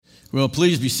Well,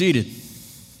 please be seated.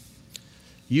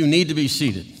 You need to be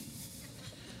seated.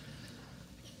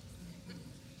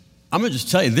 I'm going to just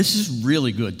tell you, this is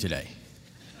really good today.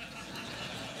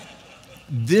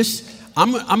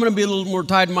 I'm going to be a little more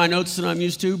tied in my notes than I'm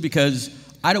used to because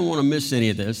I don't want to miss any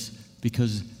of this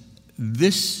because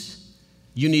this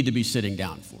you need to be sitting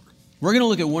down for. We're going to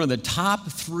look at one of the top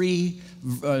three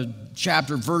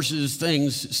chapter verses,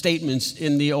 statements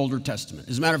in the Old Testament.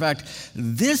 As a matter of fact,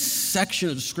 this section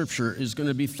of Scripture is going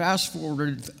to be fast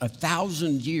forwarded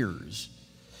 1,000 years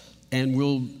and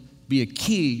will be a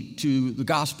key to the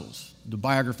Gospels, the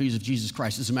biographies of Jesus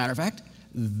Christ. As a matter of fact,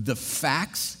 the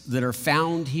facts that are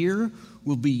found here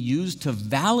will be used to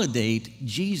validate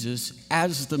Jesus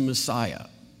as the Messiah.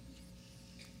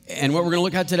 And what we're going to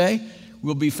look at today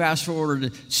will be fast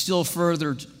forwarded still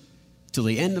further to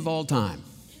the end of all time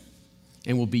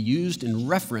and will be used in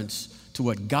reference to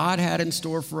what God had in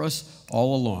store for us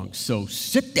all along. So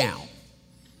sit down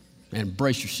and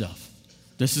brace yourself.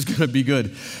 This is going to be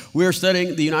good. We're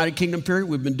studying the United Kingdom period.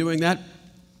 We've been doing that.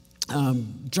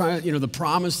 The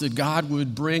promise that God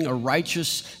would bring a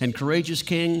righteous and courageous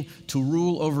king to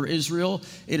rule over Israel.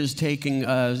 It is taking,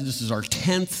 this is our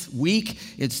 10th week.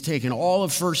 It's taken all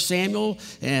of 1 Samuel,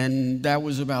 and that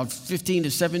was about 15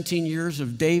 to 17 years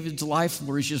of David's life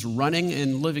where he's just running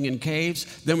and living in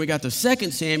caves. Then we got to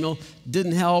 2 Samuel,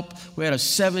 didn't help. We had a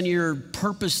 7-year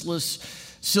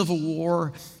purposeless civil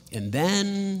war, and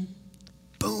then,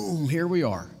 boom, here we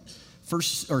are. 2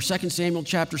 Samuel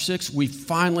chapter 6, we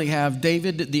finally have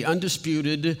David, the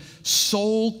undisputed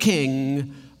sole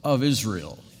king of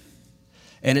Israel.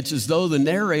 And it's as though the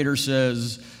narrator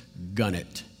says, gun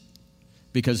it.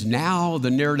 Because now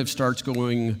the narrative starts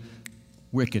going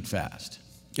wicked fast.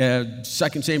 2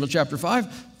 Samuel chapter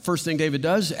 5, first thing David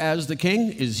does as the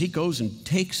king is he goes and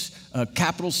takes a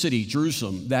capital city,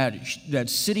 Jerusalem, that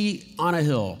city on a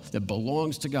hill that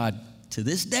belongs to God. To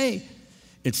this day,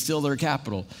 it's still their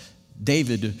capital.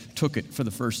 David took it for the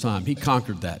first time. He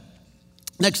conquered that.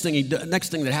 Next thing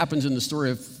that happens in the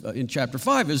story in chapter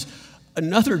 5 is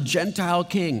another Gentile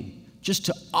king, just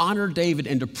to honor David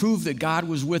and to prove that God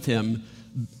was with him,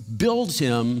 builds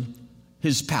him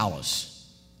his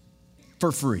palace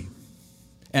for free.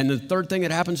 And the third thing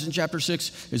that happens in chapter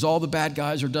 6 is all the bad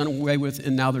guys are done away with,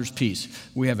 and now there's peace.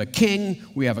 We have a king,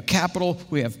 we have a capital,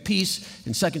 we have peace.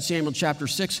 In 2 Samuel chapter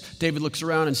 6, David looks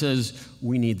around and says,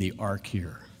 we need the ark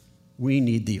here. We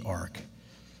need the ark.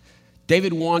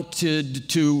 David wanted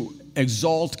to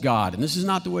exalt God, and this is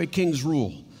not the way kings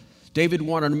rule. David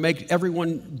wanted to make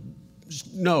everyone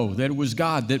know that it was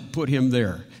God that put him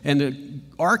there. And the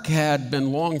ark had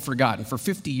been long forgotten for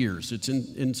 50 years. It's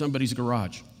in somebody's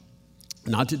garage.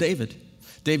 Not to David.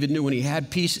 David knew when he had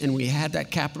peace and we had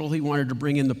that capital, he wanted to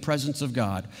bring in the presence of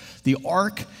God. The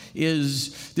ark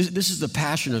is, this is the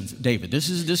passion of David.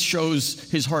 This shows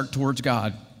his heart towards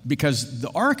God. Because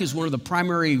the ark is one of the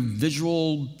primary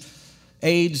visual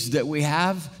aids that we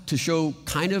have to show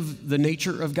kind of the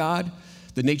nature of God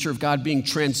being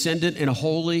transcendent and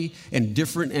holy and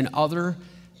different and other.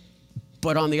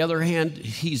 But on the other hand,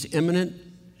 he's immanent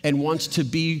and wants to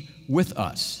be with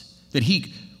us, that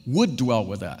he would dwell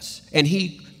with us and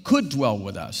he could dwell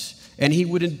with us and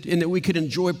that we could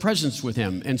enjoy presence with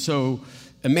him. And so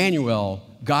Emmanuel,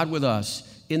 God with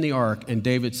us in the ark, and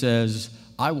David says,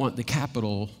 I want the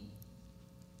capital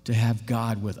to have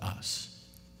God with us.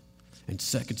 And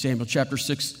 2 Samuel chapter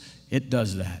 6, it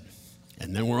does that.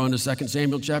 And then we're on to 2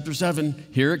 Samuel chapter 7.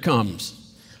 Here it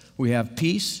comes. We have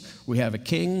peace, we have a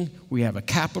king, we have a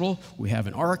capital, we have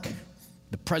an ark,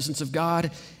 the presence of God,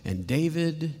 and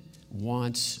David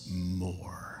wants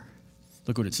more.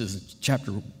 Look what it says in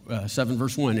chapter 7,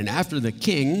 verse 1. And after the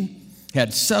king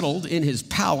had settled in his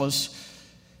palace,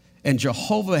 and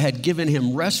Jehovah had given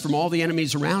him rest from all the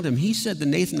enemies around him, he said to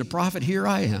Nathan the prophet, here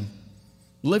I am,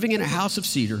 living in a house of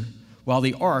cedar, while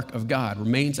the ark of God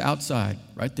remains outside,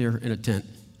 right there in a tent.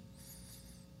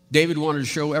 David wanted to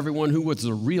show everyone who was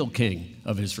the real king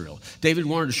of Israel. David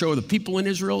wanted to show the people in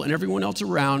Israel and everyone else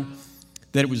around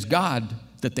that it was God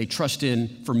that they trust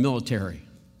in for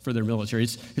their military.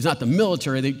 It's not the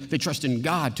military. They trust in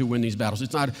God to win these battles.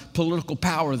 It's not political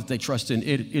power that they trust in.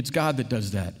 It's God that does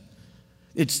that.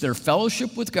 It's their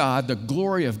fellowship with God, the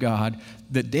glory of God,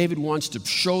 that David wants to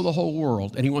show the whole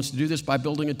world. And he wants to do this by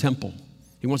building a temple.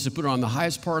 He wants to put it on the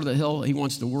highest part of the hill. He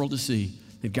wants the world to see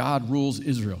that God rules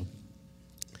Israel.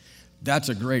 That's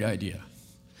a great idea.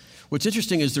 What's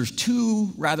interesting is there's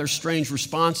two rather strange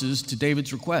responses to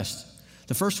David's request.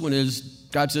 The first one is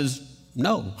God says,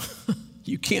 no,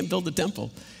 you can't build the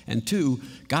temple. And two,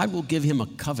 God will give him a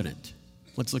covenant.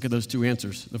 Let's look at those two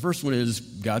answers. The first one is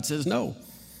God says no.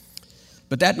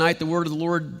 But that night, the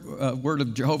word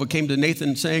of Jehovah came to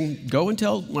Nathan saying, go and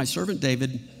tell my servant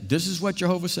David, this is what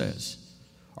Jehovah says.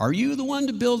 Are you the one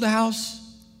to build a house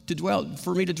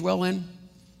for me to dwell in?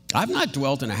 I've not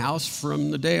dwelt in a house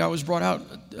from the day I was brought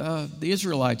out, the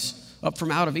Israelites, up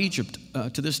from out of Egypt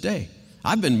to this day.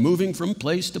 I've been moving from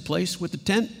place to place with the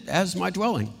tent as my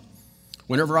dwelling.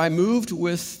 Wherever I moved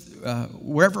with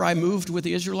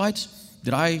the Israelites,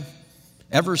 did I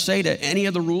ever say to any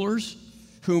of the rulers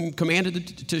whom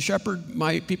commanded to shepherd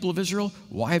my people of Israel,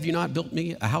 why have you not built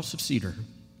me a house of cedar?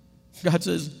 God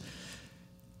says,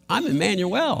 I'm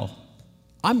Emmanuel.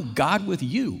 I'm God with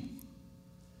you.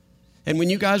 And when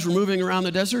you guys were moving around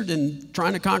the desert and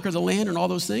trying to conquer the land and all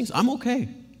those things, I'm okay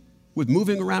with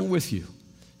moving around with you.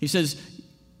 He says,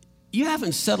 you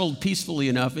haven't settled peacefully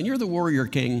enough, and you're the warrior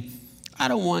king. I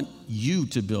don't want you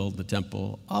to build the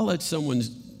temple. I'll let someone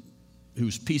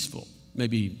who's peaceful,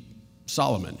 maybe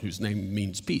Solomon, whose name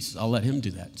means peace, I'll let him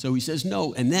do that. So he says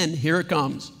no, and then here it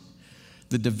comes,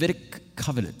 the Davidic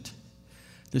covenant.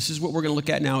 This is what we're going to look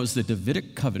at now, is the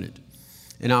Davidic covenant.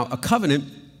 And now a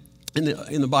covenant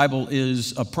in the Bible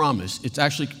is a promise. It's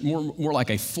actually more like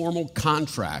a formal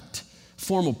contract,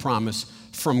 formal promise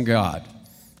from God.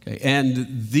 Okay? And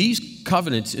these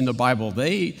covenants in the Bible,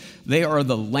 they are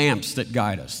the lamps that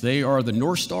guide us. They are the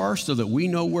North Star so that we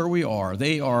know where we are.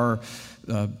 They are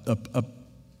a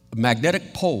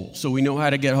magnetic pole so we know how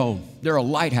to get home. They're a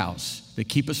lighthouse that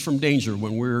keep us from danger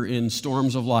when we're in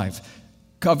storms of life.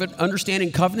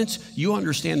 Understanding covenants, you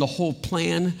understand the whole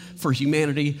plan for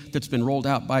humanity that's been rolled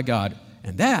out by God.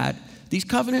 And these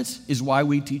covenants is why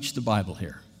we teach the Bible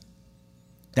here.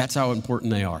 That's how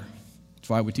important they are. That's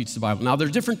why we teach the Bible. Now,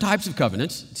 there's different types of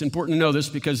covenants. It's important to know this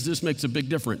because this makes a big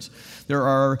difference. There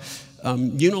are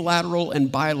unilateral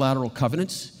and bilateral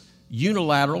covenants.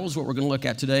 Unilateral is what we're going to look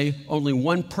at today. Only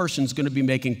one person's going to be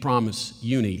making promise,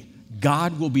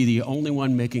 God will be the only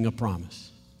one making a promise.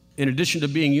 In addition to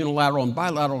being unilateral and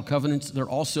bilateral covenants, they're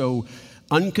also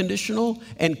unconditional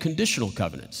and conditional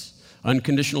covenants.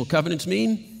 Unconditional covenants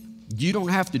mean you don't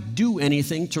have to do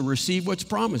anything to receive what's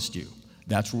promised you.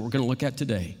 That's what we're going to look at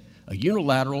today. A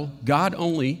unilateral, God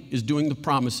only is doing the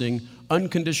promising.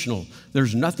 Unconditional,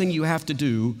 there's nothing you have to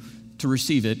do to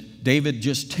receive it. David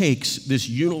just takes this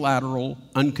unilateral,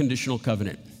 unconditional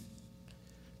covenant.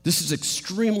 This is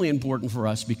extremely important for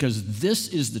us because this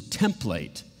is the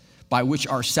template by which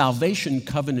our salvation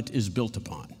covenant is built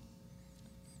upon.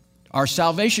 Our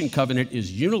salvation covenant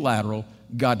is unilateral,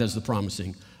 God does the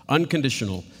promising.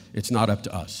 Unconditional, it's not up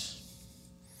to us.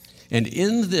 And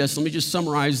in this, let me just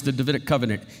summarize the Davidic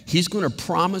covenant. He's going to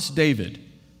promise David,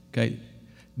 okay,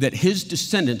 that his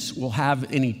descendants will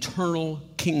have an eternal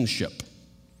kingship.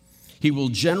 He will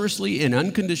generously and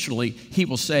unconditionally, he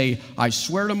will say, I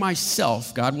swear to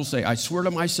myself, God will say, I swear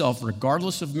to myself,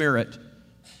 regardless of merit,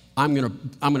 I'm going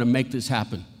to make this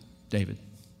happen, David.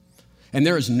 And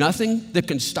there is nothing that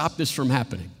can stop this from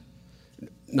happening.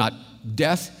 Not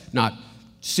death, not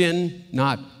sin,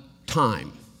 not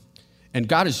time. And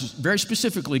God is very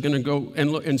specifically going to go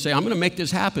and say, I'm going to make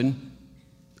this happen,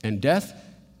 and death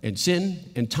and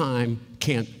sin and time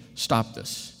can't stop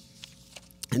this.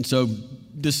 And so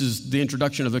this is the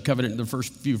introduction of the covenant in the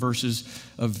first few verses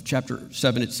of chapter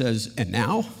 7. It says, and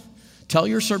now, tell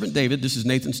your servant David, this is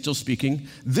Nathan still speaking,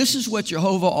 this is what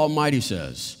Jehovah Almighty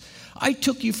says. I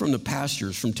took you from the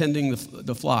pastures, from tending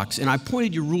the flocks, and I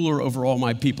appointed you ruler over all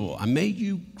my people. I made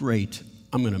you great.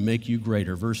 I'm going to make you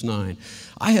greater. Verse 9,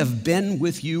 I have been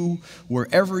with you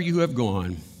wherever you have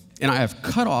gone, and I have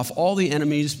cut off all the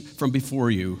enemies from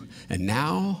before you. And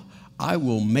now I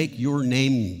will make your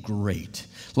name great,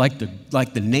 like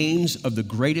the names of the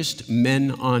greatest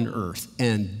men on earth,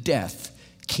 and death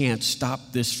can't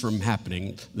stop this from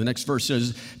happening. The next verse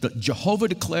says that Jehovah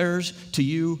declares to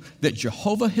you that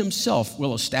Jehovah himself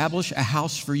will establish a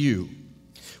house for you.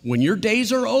 When your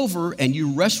days are over and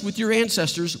you rest with your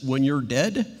ancestors, when you're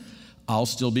dead, I'll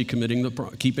still be keeping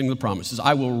the promises.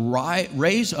 I will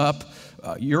raise up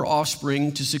your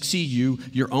offspring to succeed you,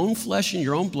 your own flesh and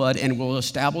your own blood, and will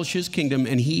establish his kingdom.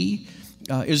 And he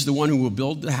is the one who will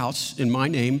build the house in my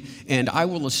name, and I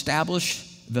will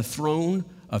establish the throne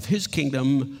of his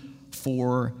kingdom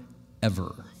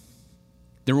forever.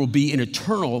 There will be an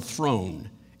eternal throne,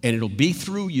 and it'll be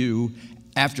through you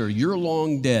after you're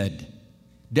long dead.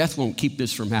 Death won't keep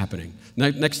this from happening.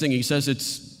 Next thing he says,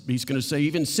 he's going to say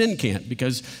even sin can't,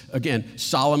 because again,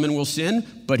 Solomon will sin,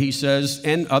 but he says,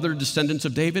 and other descendants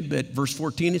of David, but verse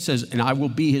 14 it says, and I will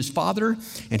be his father,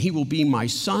 and he will be my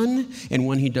son, and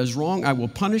when he does wrong, I will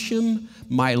punish him.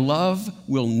 My love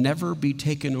will never be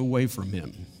taken away from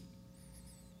him.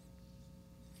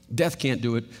 Death can't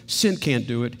do it. Sin can't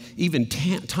do it. Even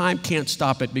time can't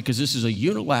stop it, because this is a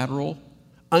unilateral,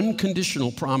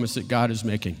 unconditional promise that God is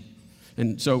making.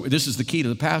 And so this is the key to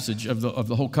the passage of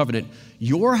the whole covenant.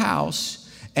 Your house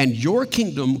and your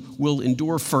kingdom will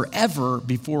endure forever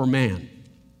before me.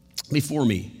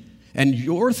 And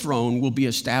your throne will be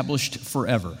established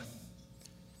forever.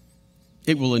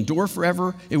 It will endure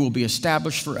forever. It will be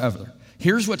established forever.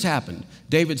 Here's what's happened.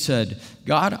 David said,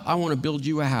 God, I want to build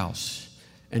you a house.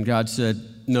 And God said,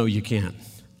 no, you can't.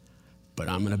 But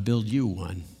I'm going to build you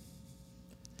one.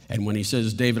 And when he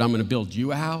says, David, I'm going to build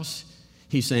you a house,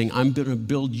 he's saying, I'm going to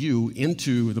build you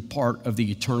into the part of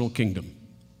the eternal kingdom.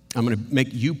 I'm going to make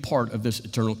you part of this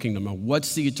eternal kingdom. Now,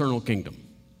 what's the eternal kingdom?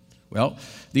 Well,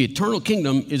 the eternal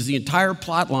kingdom is the entire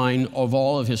plot line of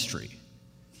all of history.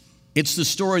 It's the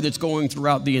story that's going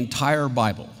throughout the entire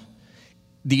Bible.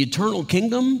 The eternal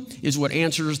kingdom is what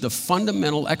answers the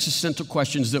fundamental existential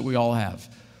questions that we all have.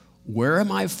 Where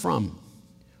am I from?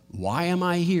 Why am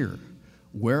I here?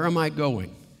 Where am I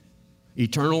going? The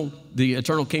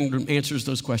eternal kingdom answers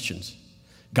those questions.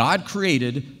 God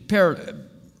created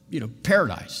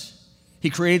paradise.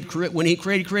 When he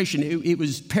created creation, it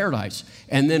was paradise.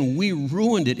 And then we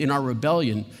ruined it in our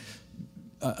rebellion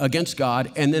against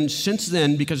God. And then since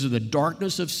then, because of the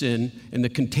darkness of sin and the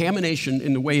contamination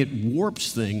in the way it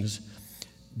warps things,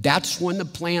 that's when the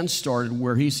plan started,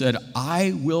 where he said,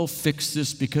 I will fix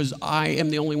this because I am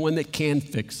the only one that can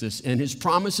fix this. And his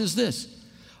promise is this: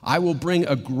 I will bring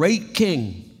a great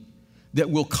king that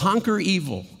will conquer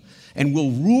evil and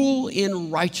will rule in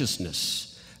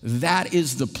righteousness. That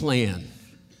is the plan.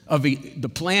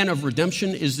 The plan of redemption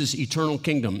is this eternal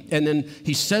kingdom. And then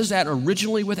he says that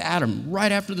originally with Adam,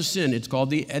 right after the sin. It's called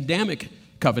the Adamic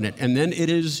covenant. And then it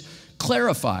is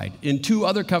clarified in two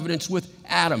other covenants with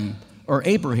Adam or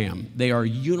Abraham. They are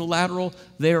unilateral,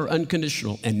 they are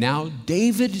unconditional. And now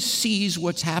David sees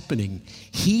what's happening.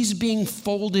 He's being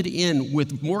folded in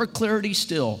with more clarity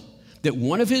still, that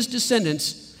one of his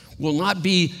descendants will not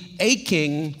be a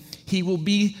king, he will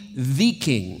be the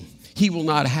king. He will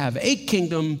not have a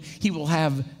kingdom, he will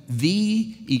have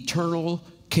the eternal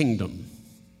kingdom.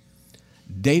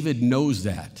 David knows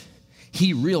that.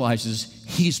 He realizes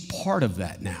he's part of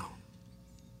that now.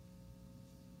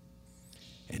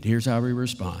 And here's how he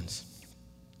responds.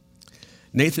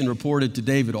 Nathan reported to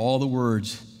David all the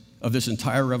words of this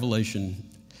entire revelation,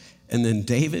 and then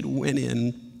David went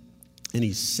in and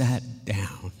he sat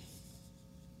down.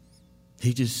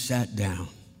 He just sat down.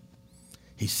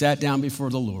 He sat down before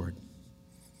the Lord.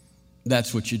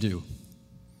 That's what you do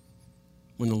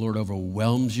when the Lord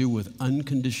overwhelms you with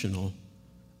unconditional,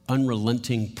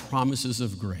 unrelenting promises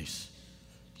of grace.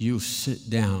 You sit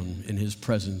down in his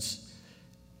presence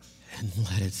and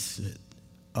let it sit.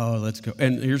 Oh, let's go.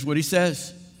 And here's what he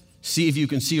says. See if you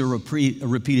can see a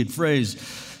repeated phrase.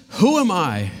 Who am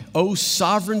I, O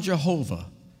sovereign Jehovah?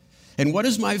 And what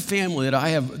is my family that I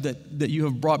have that you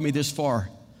have brought me this far?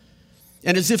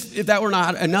 And as if that were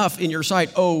not enough in your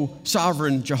sight, O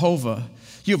sovereign Jehovah,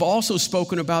 you have also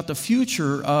spoken about the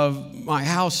future of my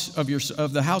house, of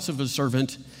the house of a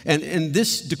servant, and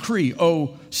this decree,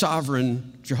 O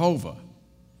sovereign Jehovah.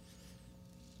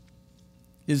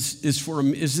 Is this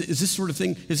sort of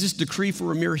thing, is this decree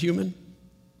for a mere human?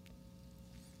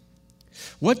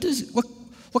 What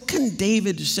can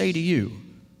David say to you?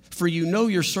 For you know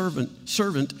your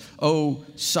servant, O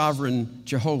sovereign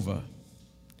Jehovah.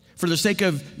 For the sake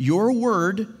of your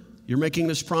word, you're making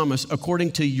this promise,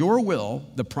 according to your will,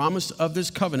 the promise of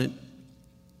this covenant,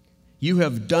 you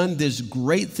have done this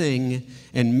great thing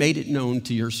and made it known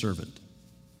to your servant.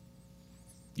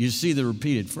 You see the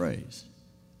repeated phrase.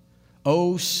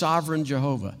 O sovereign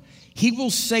Jehovah. He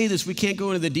will say this. We can't go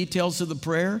into the details of the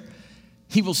prayer.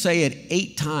 He will say it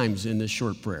 8 times in this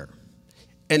short prayer.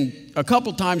 And a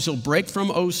couple times he'll break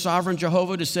from O sovereign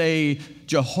Jehovah to say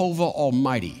Jehovah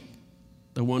Almighty,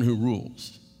 the one who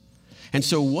rules. And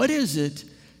so what is it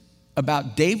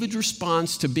about David's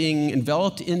response to being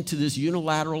enveloped into this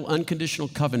unilateral, unconditional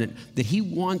covenant that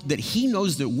he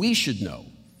knows that we should know?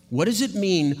 What does it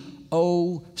mean,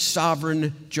 O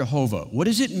sovereign Jehovah? What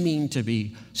does it mean to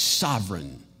be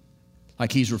sovereign,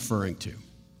 like he's referring to?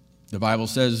 The Bible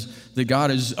says that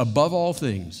God is above all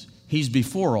things. He's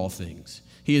before all things.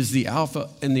 He is the Alpha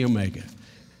and the Omega.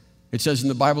 It says in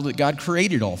the Bible that God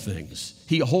created all things.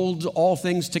 He holds all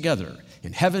things together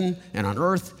in heaven and on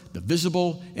earth, the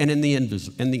visible and in the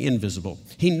invisible.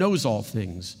 He knows all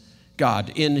things.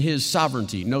 God, in his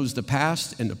sovereignty, knows the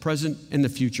past and the present and the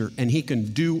future, and he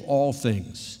can do all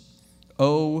things.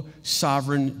 O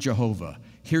sovereign Jehovah.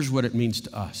 Here's what it means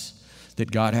to us,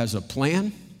 that God has a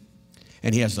plan,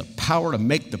 and he has the power to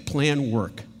make the plan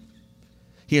work.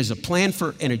 He has a plan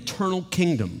for an eternal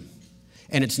kingdom.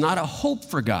 And it's not a hope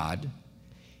for God.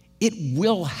 It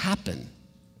will happen.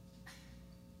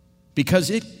 Because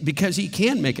he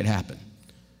can make it happen.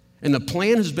 And the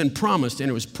plan has been promised, and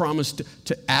it was promised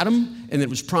to Adam, and it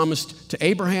was promised to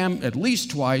Abraham at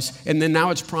least twice, and then now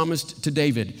it's promised to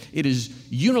David. It is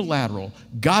unilateral.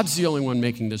 God's the only one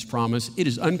making this promise. It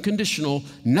is unconditional.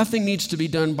 Nothing needs to be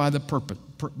done by the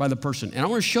person. And I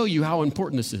want to show you how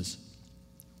important this is.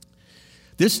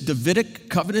 This Davidic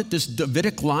covenant, this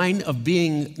Davidic line of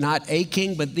being not a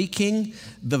king, but the king,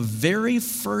 the very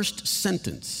first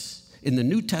sentence in the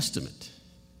New Testament,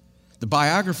 the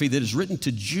biography that is written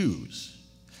to Jews,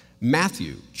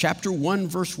 Matthew chapter 1,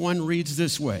 verse 1 reads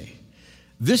this way.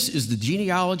 This is the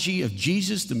genealogy of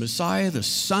Jesus, the Messiah, the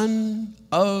son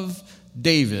of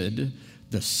David,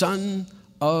 the son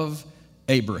of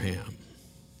Abraham.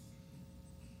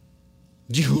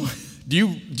 Do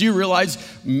you realize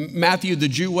Matthew the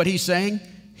Jew, what he's saying?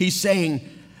 He's saying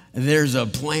there's a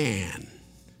plan,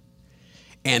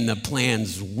 and the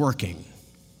plan's working.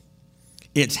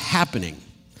 It's happening.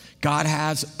 God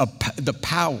has the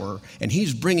power, and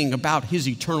he's bringing about his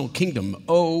eternal kingdom.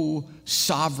 O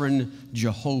sovereign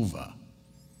Jehovah.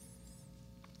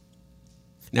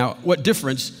 Now, what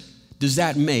difference does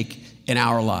that make in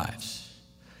our lives?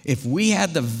 If we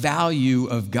had the value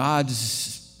of God's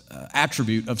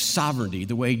attribute of sovereignty,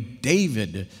 the way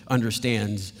David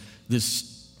understands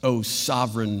this, O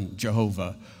sovereign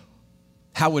Jehovah,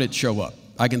 how would it show up?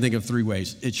 I can think of 3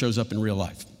 ways it shows up in real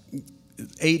life.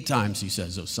 8 times he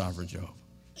says, "Oh, sovereign Jehovah."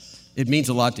 It means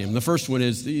a lot to him. The first one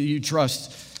is you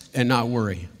trust and not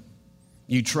worry.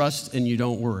 You trust and you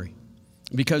don't worry.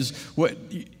 Because what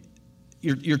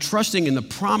you're trusting in the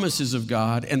promises of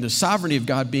God and the sovereignty of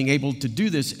God being able to do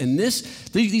this. And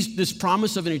this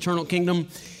promise of an eternal kingdom,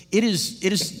 it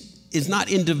is not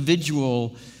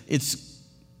individual. It's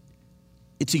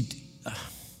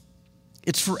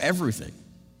for everything.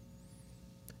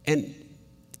 And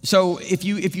so if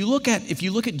you look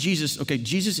at Jesus, okay,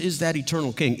 Jesus is that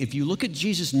eternal king. If you look at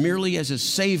Jesus merely as a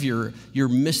savior, you're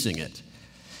missing it.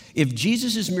 If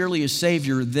Jesus is merely a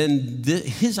savior, then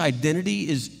his identity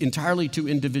is entirely too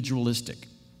individualistic.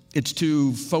 It's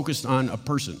too focused on a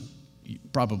person,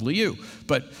 probably you.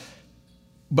 But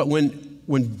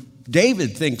when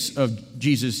David thinks of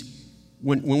Jesus,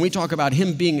 when we talk about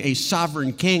him being a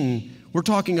sovereign king, we're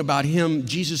talking about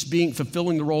Jesus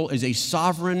fulfilling the role as a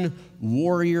sovereign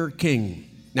warrior king.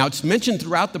 Now, it's mentioned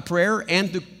throughout the prayer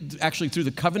and actually through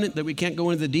the covenant that we can't go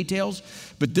into the details,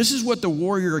 but this is what the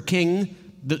warrior king,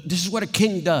 this is what a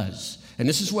king does. And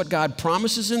this is what God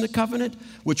promises in the covenant,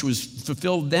 which was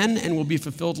fulfilled then and will be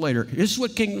fulfilled later. This is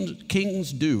what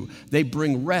kings do. They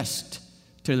bring rest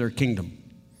to their kingdom.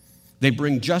 They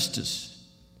bring justice.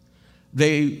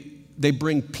 They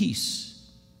bring peace.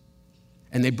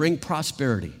 And they bring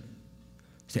prosperity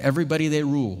to everybody they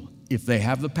rule if they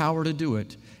have the power to do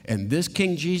it. And this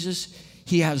King Jesus,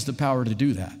 he has the power to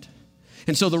do that.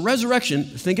 And so the resurrection,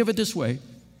 think of it this way,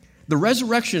 the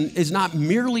resurrection is not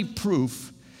merely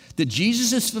proof that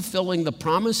Jesus is fulfilling the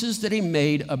promises that he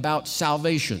made about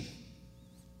salvation.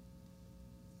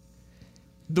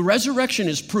 The resurrection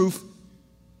is proof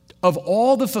of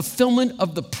all the fulfillment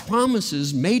of the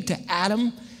promises made to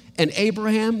Adam and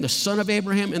Abraham, the son of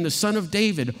Abraham, and the son of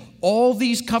David. All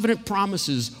these covenant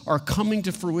promises are coming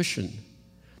to fruition.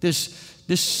 This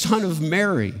son of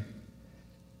Mary,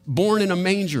 born in a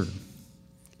manger,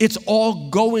 it's all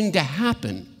going to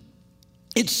happen.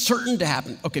 It's certain to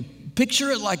happen. Okay, picture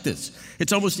it like this.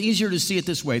 It's almost easier to see it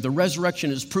this way. The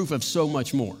resurrection is proof of so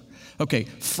much more. Okay,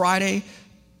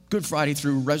 Good Friday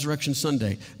through Resurrection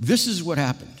Sunday, this is what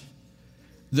happened.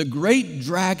 The great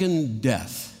dragon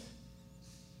death,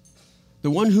 the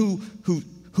one who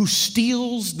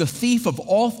steals, the thief of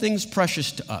all things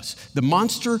precious to us, the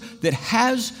monster that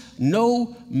has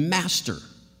no master.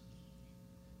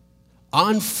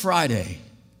 On Friday,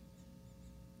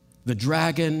 the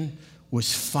dragon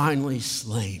was finally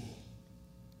slain.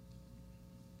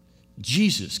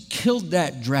 Jesus killed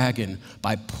that dragon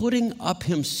by putting up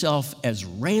himself as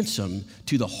ransom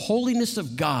to the holiness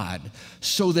of God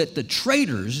so that the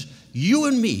traitors, you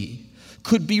and me,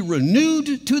 could be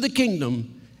renewed to the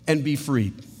kingdom and be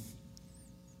freed.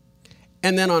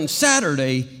 And then on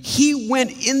Saturday, he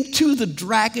went into the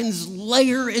dragon's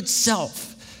lair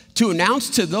itself to announce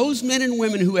to those men and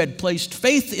women who had placed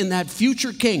faith in that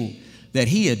future king that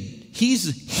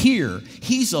he's here,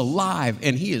 he's alive,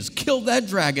 and he has killed that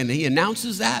dragon. He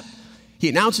announces that. He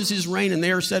announces his reign, and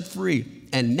they are set free.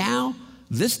 And now,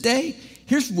 this day,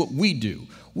 here's what we do.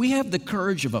 We have the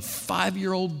courage of a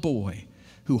 5-year-old boy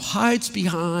who hides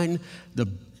behind the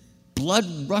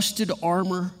blood-rusted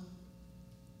armor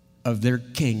of their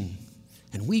king.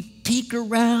 And we peek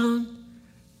around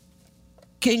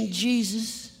King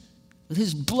Jesus with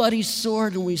his bloody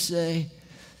sword and we say,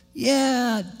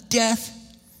 yeah, death,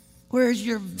 where's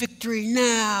your victory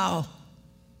now?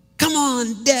 Come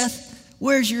on, death,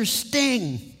 where's your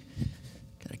sting?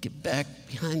 Gotta get back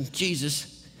behind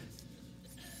Jesus.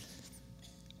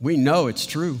 We know it's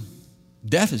true.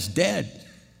 Death is dead.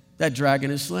 That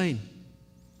dragon is slain.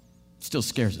 Still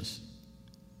scares us.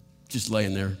 Just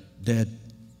laying there, dead.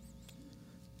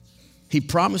 He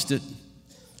promised it.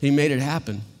 He made it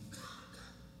happen.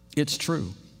 It's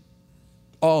true.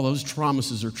 All those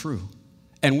promises are true.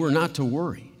 And we're not to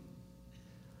worry.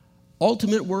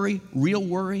 Ultimate worry, real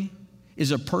worry,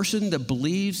 is a person that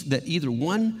believes that either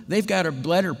one, they've got a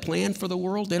better plan for the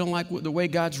world, they don't like the way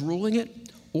God's ruling it,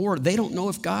 or they don't know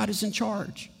if God is in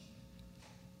charge.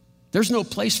 There's no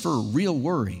place for real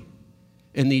worry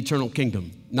in the eternal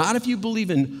kingdom. Not if you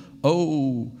believe in,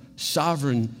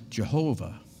 sovereign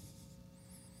Jehovah.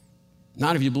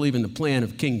 Not if you believe in the plan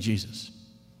of King Jesus.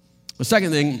 The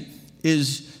second thing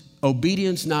is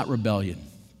obedience, not rebellion.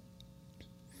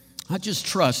 Not just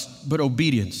trust, but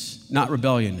obedience, not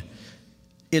rebellion.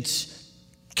 It's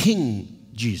King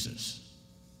Jesus.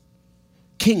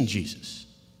 King Jesus.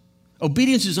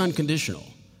 Obedience is unconditional.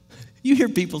 You hear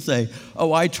people say,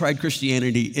 I tried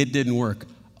Christianity, it didn't work.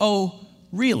 Oh,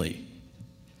 really?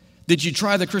 Did you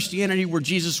try the Christianity where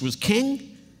Jesus was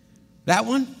king? That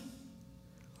one?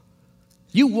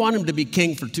 You want him to be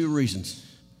king for two reasons.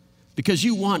 Because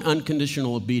you want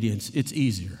unconditional obedience. It's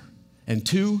easier. And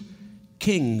two,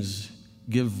 kings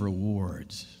give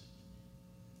rewards.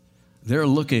 They're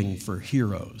looking for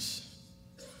heroes.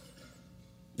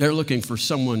 They're looking for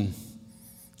someone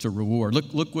to reward.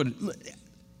 Look what,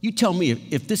 you tell me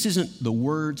if this isn't the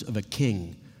words of a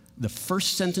king. The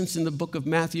first sentence in the book of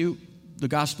Matthew, the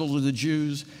gospel of the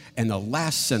Jews, and the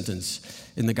last sentence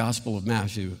in the gospel of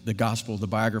Matthew, the gospel, the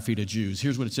biography to Jews.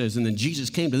 Here's what it says. And then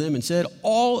Jesus came to them and said,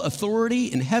 all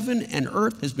authority in heaven and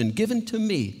earth has been given to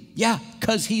me. Yeah,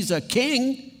 because he's a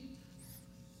king.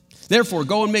 Therefore,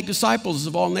 go and make disciples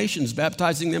of all nations,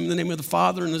 baptizing them in the name of the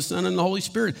Father and the Son and the Holy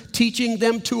Spirit, teaching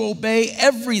them to obey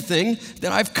everything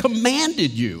that I've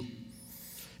commanded you.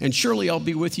 And surely I'll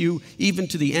be with you even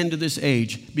to the end of this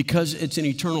age, because it's an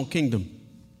eternal kingdom.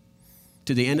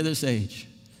 To the end of this age.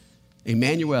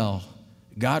 Emmanuel,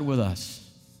 God with us.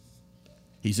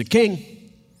 He's a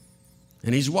king,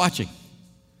 and he's watching,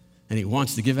 and he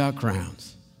wants to give out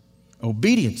crowns.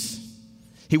 Obedience.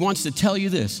 He wants to tell you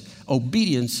this.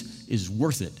 Obedience is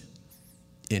worth it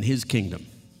in his kingdom.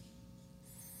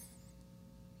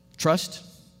 Trust,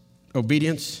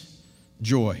 obedience,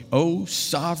 joy. Oh,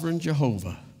 sovereign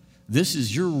Jehovah, this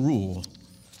is your rule.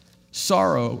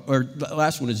 Sorrow, or the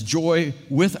last one is joy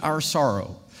with our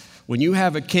sorrow. When you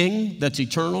have a king that's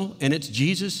eternal and it's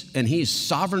Jesus and he's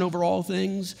sovereign over all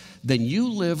things, then you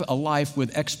live a life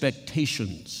with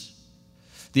expectations.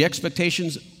 The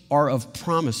expectations are of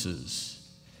promises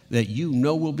that you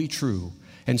know will be true.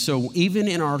 And so even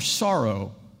in our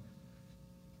sorrow,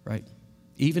 right?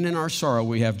 Even in our sorrow,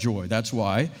 we have joy. That's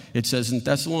why it says in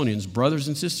Thessalonians, brothers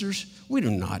and sisters, we do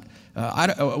not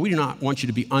want you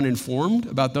to be uninformed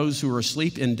about those who are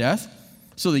asleep in death,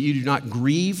 so that you do not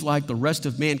grieve like the rest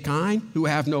of mankind who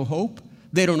have no hope.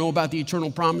 They don't know about the eternal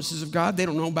promises of God. They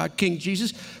don't know about King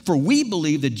Jesus. For we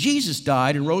believe that Jesus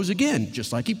died and rose again,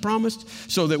 just like he promised,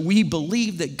 so that we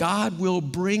believe that God will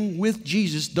bring with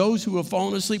Jesus those who have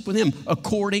fallen asleep with him,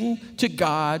 according to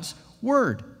God's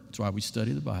word. That's why we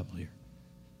study the Bible here.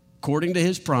 According to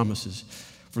his promises.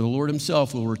 For the Lord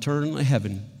himself will return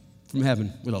from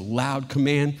heaven with a loud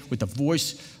command, with the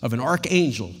voice of an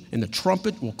archangel, and the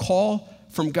trumpet will call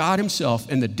from God himself,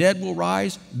 and the dead will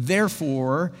rise.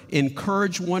 Therefore,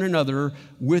 encourage one another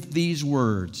with these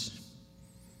words.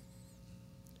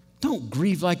 Don't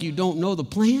grieve like you don't know the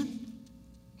plan.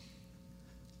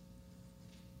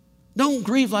 Don't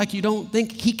grieve like you don't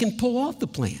think he can pull off the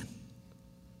plan.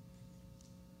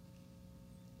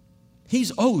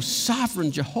 He's,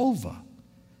 sovereign Jehovah.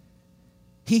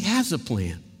 He has a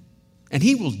plan, and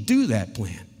he will do that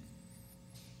plan.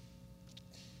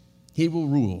 He will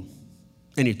rule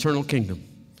an eternal kingdom.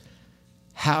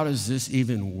 How does this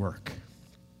even work?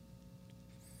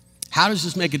 How does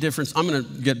this make a difference? I'm going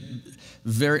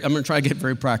to try to get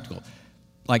very practical.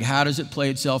 Like, how does it play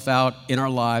itself out in our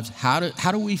lives? How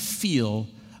do we feel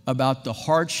about the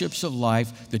hardships of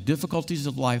life, the difficulties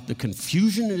of life, the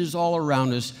confusion that is all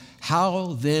around us?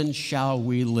 How then shall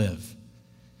we live?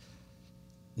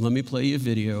 Let me play you a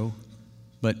video,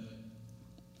 but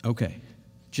okay.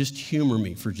 Just humor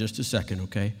me for just a second,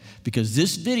 okay? Because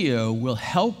this video will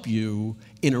help you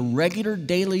in a regular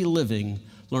daily living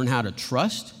learn how to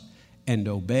trust and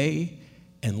obey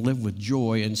and live with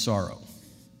joy and sorrow.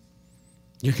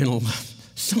 You're gonna love,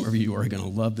 some of you are gonna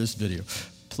love this video.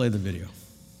 Play the video.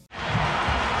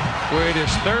 Where it is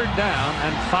 3rd down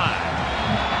and 5.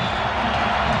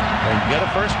 They can get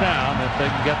a first down if they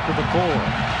can get to the 4.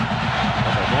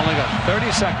 But they've only got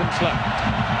 30 seconds left.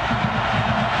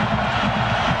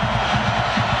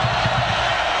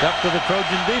 Up to the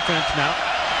Trojan defense now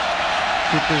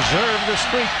to preserve the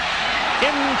streak.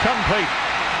 Incomplete.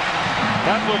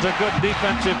 That was a good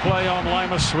defensive play on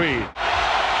Lima Swede.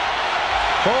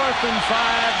 4th and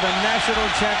 5, the national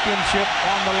championship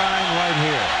on the line right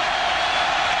here.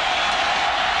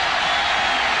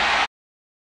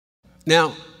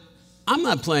 Now, I'm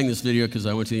not playing this video because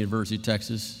I went to the University of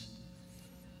Texas.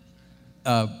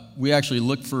 We actually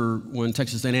looked for when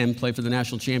Texas A&M played for the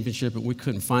national championship, and we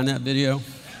couldn't find that video.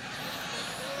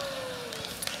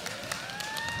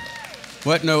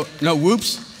 What? No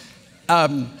whoops?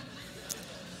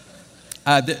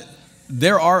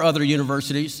 There are other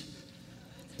universities,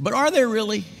 but are there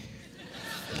really?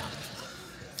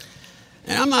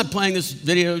 And I'm not playing this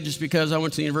video just because I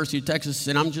went to the University of Texas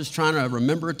and I'm just trying to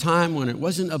remember a time when it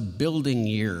wasn't a building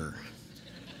year.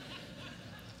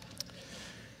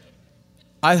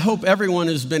 I hope everyone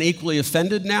has been equally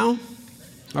offended now.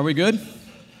 Are we good?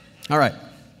 All right.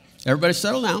 Everybody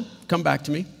settle down. Come back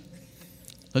to me.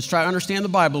 Let's try to understand the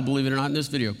Bible, believe it or not, in this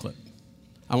video clip.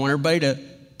 I want everybody to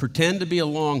pretend to be a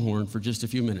Longhorn for just a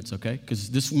few minutes, okay? Because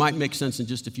this might make sense in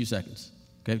just a few seconds,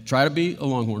 okay? Try to be a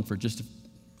Longhorn for just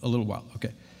a little while,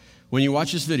 okay? When you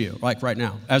watch this video, like right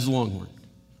now, as a Longhorn,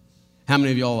 how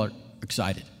many of y'all are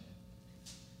excited?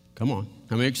 Come on.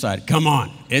 How many are excited? Come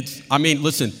on.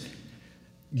 Listen,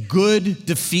 good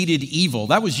defeated evil.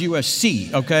 That was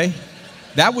USC, okay?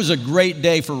 That was a great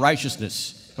day for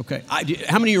righteousness. Okay,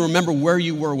 how many of you remember where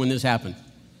you were when this happened?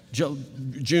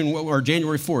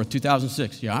 January 4th,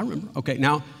 2006. Yeah, I remember. Okay,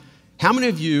 now, how many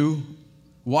of you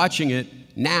watching it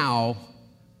now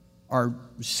are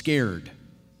scared?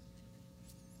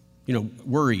 You know,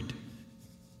 worried,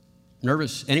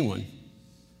 nervous? Anyone?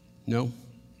 No?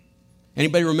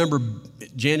 Anybody remember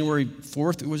January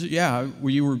 4th? Was it? Yeah, were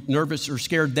you nervous or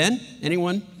scared then?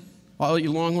 Anyone? All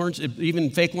you Longhorns,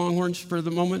 even fake Longhorns for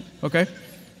the moment? Okay.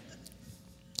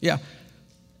 Yeah.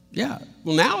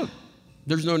 Well, now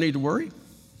there's no need to worry.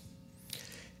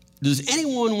 Does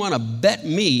anyone want to bet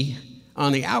me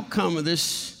on the outcome of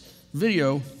this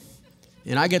video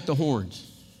and I get the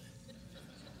horns?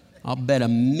 I'll bet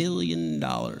 $1 million.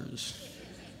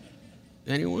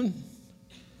 Anyone?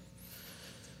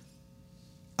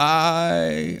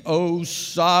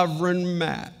 Sovereign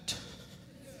Matt.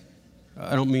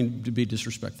 I don't mean to be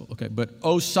disrespectful, okay, but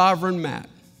Sovereign Matt.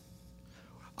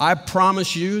 I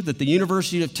promise you that the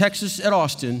University of Texas at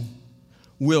Austin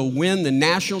will win the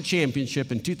national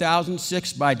championship in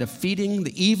 2006 by defeating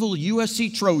the evil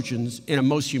USC Trojans in a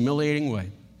most humiliating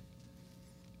way.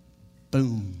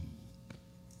 Boom.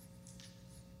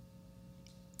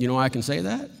 You know why I can say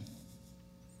that?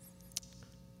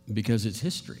 Because it's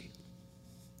history.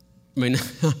 Listen,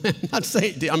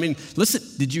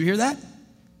 did you hear that?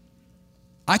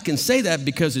 I can say that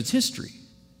because it's history.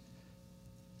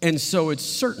 And so it's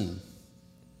certain,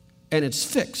 and it's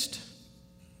fixed.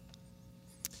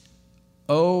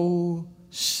 O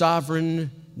sovereign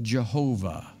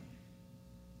Jehovah,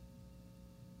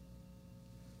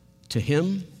 to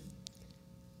him,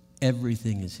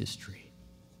 everything is history.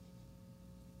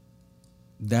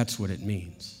 That's what it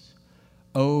means.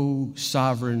 O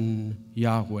sovereign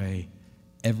Yahweh,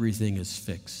 everything is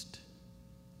fixed.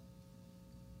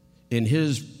 In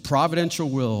his providential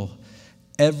will,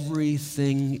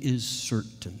 everything is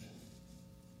certain.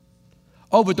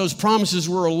 Oh, but those promises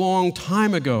were a long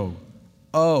time ago.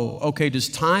 Oh, okay. Does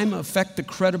time affect the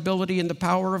credibility and the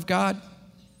power of God?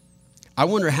 I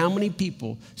wonder how many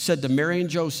people said to Mary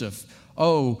and Joseph,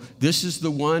 oh, this is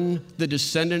the one, the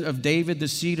descendant of David, the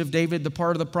seed of David, the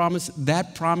part of the promise.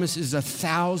 That promise is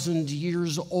 1,000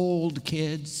 years old,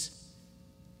 kids.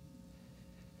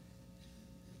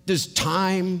 Does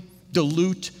time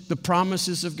dilute the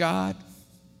promises of God?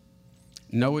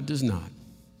 No, it does not.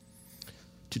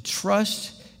 To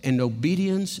trust and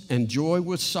obedience and joy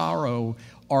with sorrow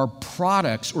are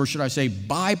products, or should I say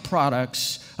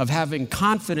byproducts, of having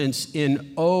confidence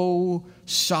in, O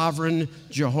sovereign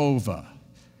Jehovah.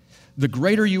 The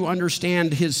greater you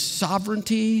understand his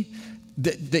sovereignty,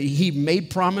 that he made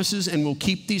promises and will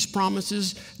keep these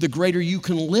promises, the greater you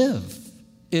can live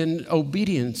in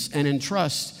obedience and in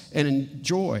trust and in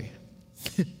joy.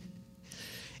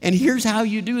 And here's how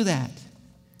you do that.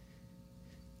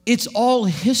 It's all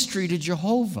history to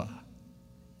Jehovah.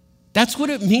 That's what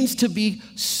it means to be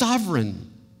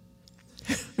sovereign.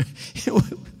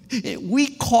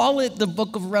 We call it the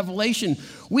book of Revelation.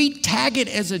 We tag it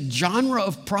as a genre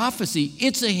of prophecy.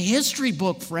 It's a history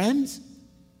book, friends.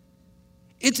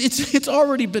 It's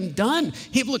already been done.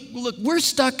 Hey, look, we're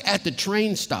stuck at the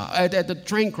train stop, at the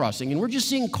train crossing, and we're just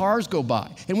seeing cars go by,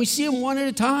 and we see them one at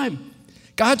a time.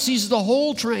 God sees the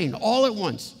whole train all at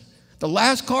once. The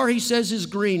last car, he says, is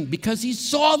green because he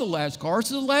saw the last car,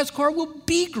 so the last car will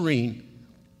be green.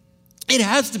 It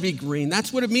has to be green.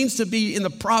 That's what it means to be in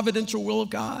the providential will of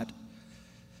God.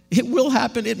 It will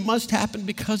happen. It must happen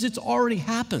because it's already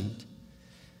happened.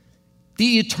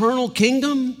 The eternal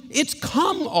kingdom, it's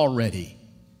come already.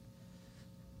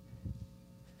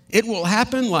 It will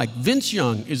happen like Vince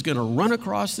Young is going to run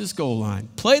across this goal line.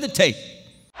 Play the tape.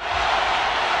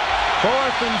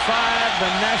 4th and 5, the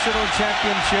national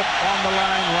championship on the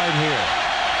line right here.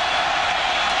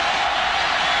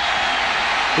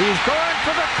 He's going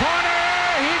for the corner.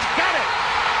 He's got it.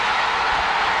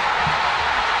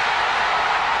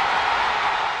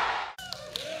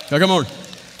 Now, come on.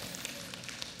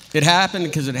 It happened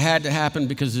because it had to happen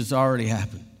because it's already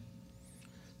happened.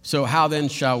 So how then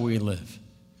shall we live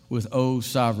with, O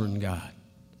sovereign God?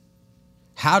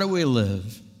 How do we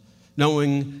live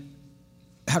knowing,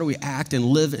 how do we act and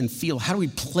live and feel? How do we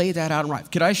play that out right?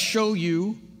 Could I show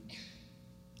you,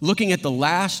 looking at the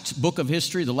last book of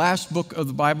history, the last book of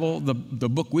the Bible, the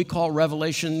book we call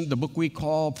Revelation, the book we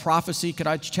call prophecy, could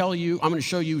I tell you, I'm going to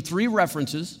show you 3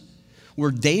 references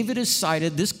where David is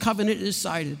cited, this covenant is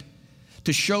cited,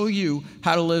 to show you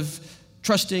how to live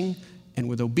trusting and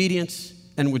with obedience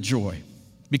and with joy.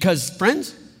 Because,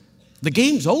 friends, the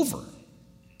game's over.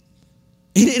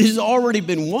 It has already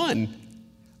been won.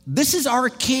 This is our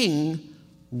king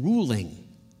ruling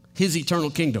his eternal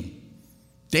kingdom.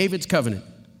 David's covenant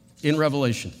in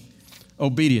Revelation.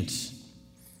 Obedience.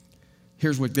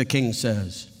 Here's what the king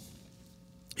says.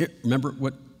 Remember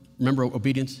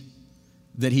obedience?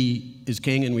 That he is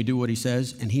king and we do what he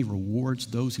says, and he rewards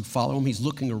those who follow him. He's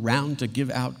looking around to give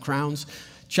out crowns.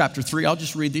 Chapter 3, I'll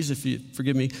just read these if you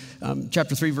forgive me.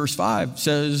 Chapter 3, verse 5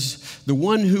 says, the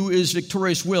one who is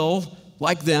victorious will,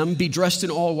 like them, be dressed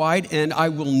in all white, and I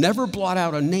will never blot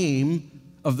out a name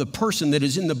of the person that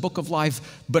is in the book of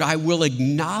life, but I will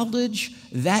acknowledge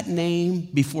that name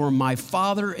before my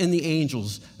Father and the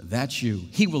angels. That's you.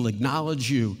 He will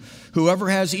acknowledge you. Whoever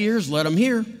has ears, let him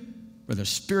hear. Where the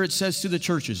Spirit says to the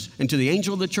churches, and to the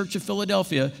angel of the church of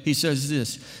Philadelphia, he says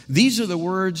this, these are the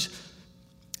words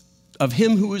of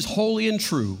him who is holy and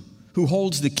true, who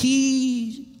holds the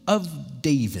key of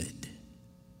David.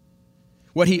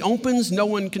 What he opens, no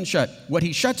one can shut. What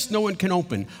he shuts, no one can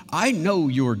open. I know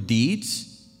your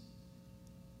deeds.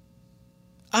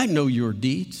 I know your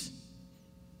deeds.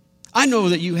 I know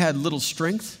that you had little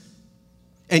strength,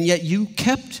 and yet you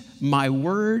kept my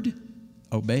word,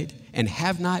 obeyed, and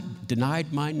have not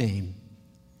denied my name.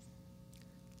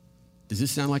 Does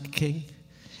this sound like a king?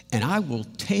 And I will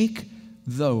take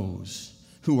those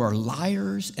who are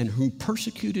liars and who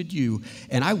persecuted you,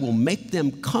 and I will make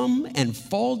them come and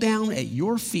fall down at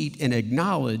your feet and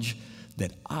acknowledge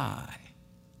that I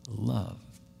love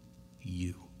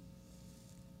you.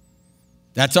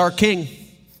 That's our king.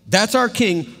 That's our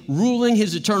king ruling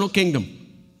his eternal kingdom.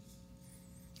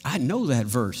 I know that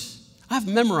verse. I've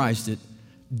memorized it.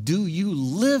 Do you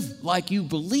live like you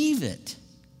believe it?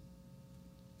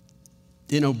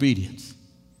 In obedience,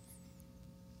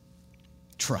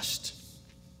 trust,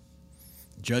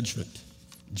 judgment,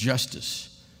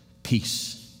 justice,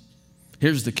 peace.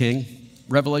 Here's the king,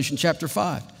 Revelation chapter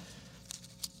 5.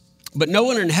 But no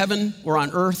one in heaven or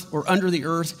on earth or under the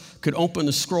earth could open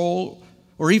the scroll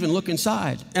or even look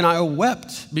inside. And I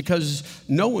wept because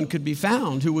no one could be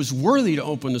found who was worthy to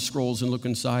open the scrolls and look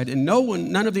inside. And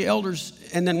none of the elders,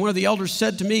 and then one of the elders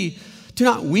said to me, do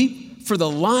not weep, for the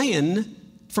Lion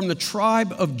from the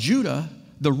tribe of Judah,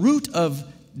 the root of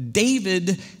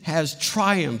David, has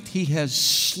triumphed. He has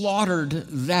slaughtered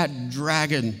that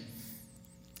dragon.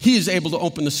 He is able to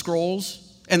open the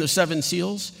scrolls and the 7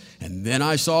 seals. And then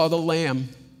I saw the Lamb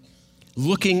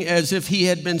looking as if he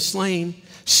had been slain,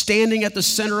 standing at the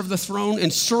center of the throne,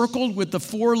 encircled with the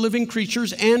 4 living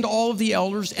creatures and all of the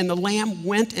elders. And the Lamb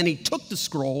went and he took the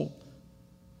scroll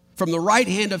from the right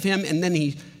hand of him, and then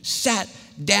he sat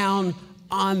down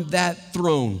on that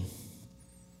throne.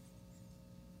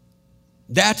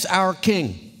 That's our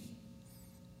king,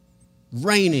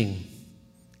 reigning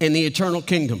in the eternal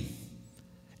kingdom.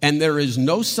 And there is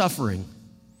no suffering,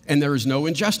 and there is no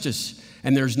injustice.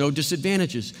 and there's no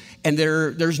disadvantages, and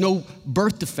there's no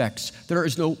birth defects, there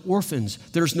is no orphans,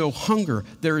 there's no hunger,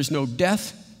 there is no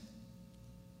death,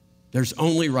 there's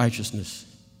only righteousness.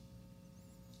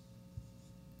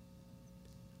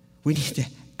 We need to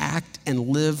act and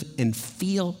live and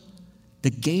feel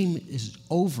the game is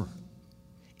over.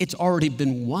 It's already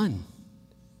been won.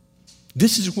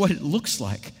 This is what it looks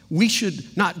like. We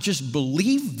should not just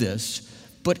believe this,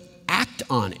 but act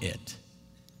on it.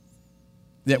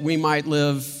 That we might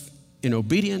live in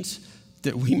obedience,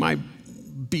 that we might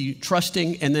be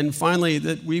trusting, and then finally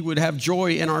that we would have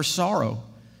joy in our sorrow.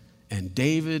 And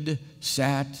David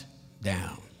sat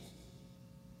down.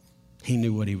 He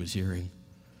knew what he was hearing.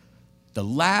 The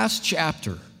last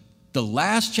chapter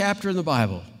in the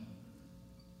Bible,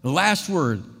 the last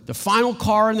word, the final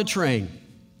car in the train,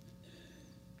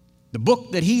 the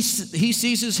book that he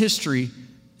sees his history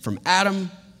from Adam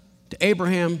to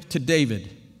Abraham to David,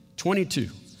 22.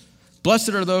 Blessed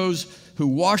are those who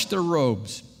wash their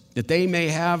robes, that they may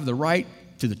have the right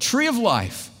to the tree of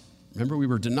life. Remember, we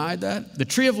were denied that? The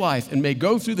tree of life, and may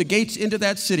go through the gates into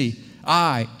that city.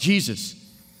 I, Jesus,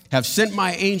 have sent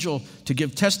my angel to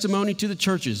give testimony to the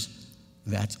churches.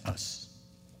 That's us.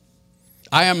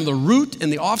 I am the root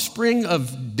and the offspring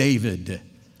of David.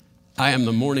 I am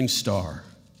the morning star.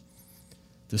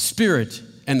 The Spirit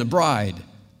and the bride,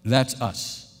 that's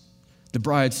us. The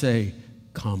bride say,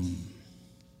 come.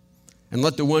 And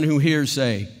let the one who hears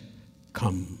say,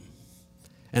 come.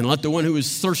 And let the one who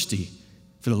is thirsty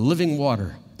for the living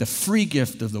water, the free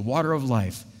gift of the water of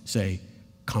life, say,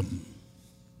 come.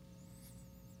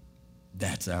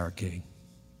 That's our King.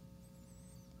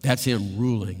 That's him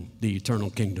ruling the eternal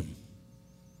kingdom.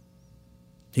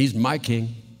 He's my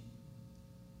King.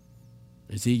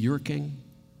 Is he your King?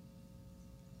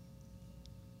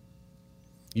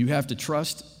 You have to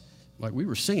trust, like we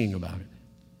were singing about it,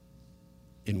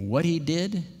 in what he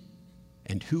did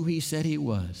and who he said he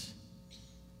was.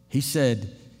 He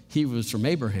said he was from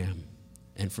Abraham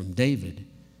and from David.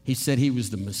 He said he was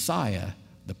the Messiah,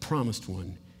 the promised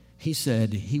one. He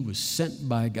said he was sent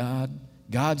by God,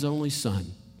 God's only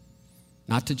Son,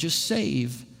 not to just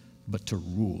save, but to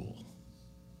rule,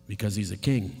 because he's a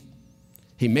king.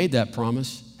 He made that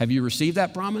promise. Have you received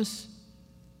that promise?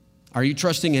 Are you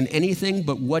trusting in anything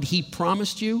but what he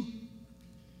promised you?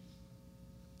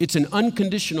 It's an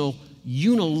unconditional,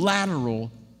 unilateral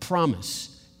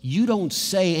promise. You don't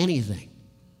say anything.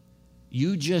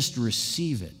 You just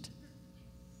receive it.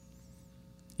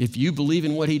 If you believe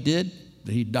in what he did,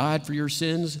 that he died for your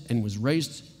sins and was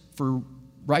raised for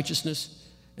righteousness,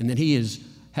 and that he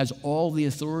has all the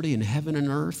authority in heaven and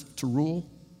earth to rule,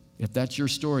 if that's your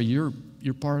story, you're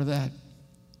part of that.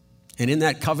 And in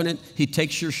that covenant, he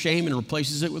takes your shame and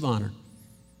replaces it with honor.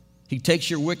 He takes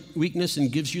your weakness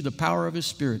and gives you the power of his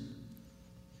Spirit.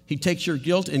 He takes your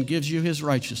guilt and gives you his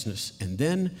righteousness. And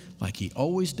then, like he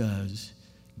always does,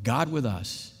 God with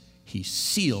us, he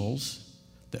seals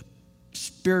the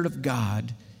Spirit of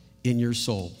God in your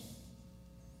soul.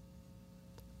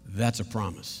 That's a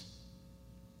promise.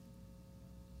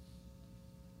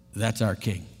 That's our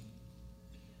King,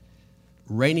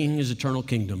 reigning in his eternal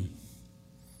kingdom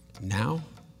now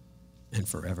and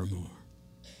forevermore.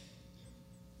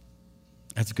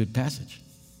 That's a good passage.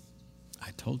 I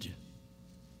told you.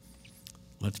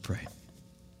 Let's pray.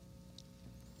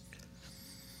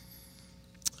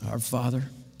 Our Father,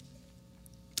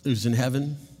 who's in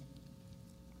heaven,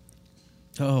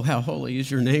 oh, how holy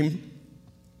is your name.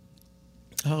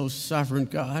 Oh, sovereign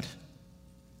God,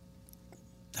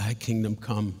 thy kingdom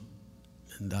come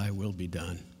and thy will be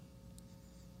done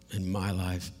in my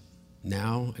life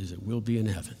now as it will be in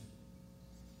heaven.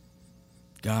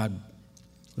 God,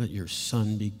 let your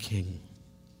Son be king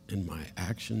in my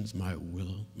actions, my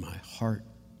will, my heart,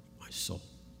 my soul.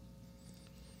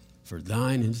 For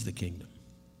thine is the kingdom,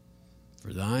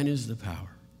 for thine is the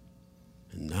power,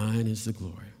 and thine is the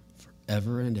glory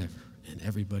forever and ever. And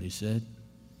everybody said,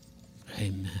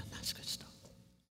 amen. That's good stuff.